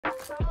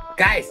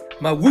Guys,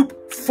 my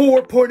Whoop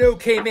 4.0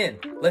 came in.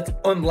 Let's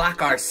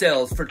unlock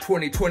ourselves for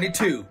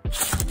 2022.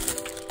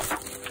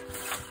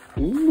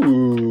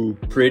 Ooh,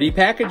 pretty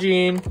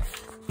packaging.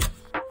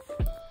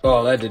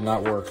 Oh, that did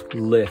not work.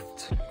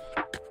 Lift.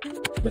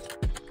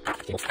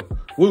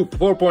 Whoop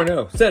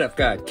 4.0, setup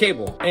guide,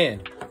 cable,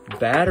 and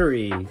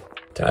battery.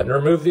 Time to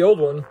remove the old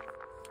one.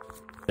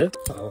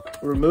 Oh,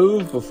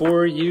 remove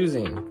before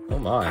using. Oh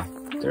my,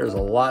 there's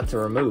a lot to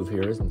remove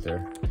here, isn't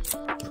there?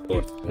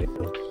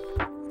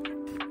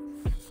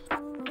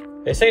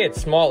 They say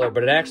it's smaller,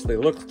 but it actually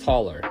looks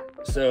taller.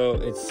 So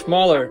it's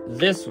smaller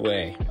this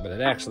way, but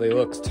it actually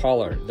looks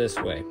taller this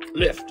way.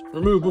 Lift,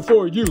 remove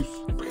before use.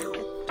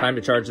 Time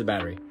to charge the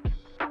battery.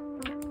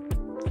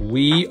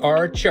 We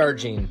are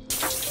charging.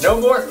 No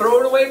more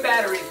throwing away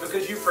batteries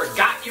because you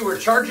forgot you were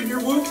charging your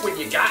Whoop when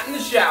you got in the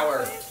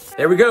shower.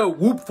 There we go,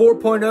 Whoop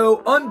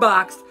 4.0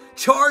 unboxed,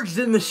 charged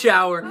in the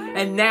shower,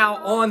 and now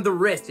on the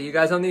wrist. See you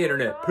guys on the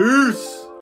internet. Peace.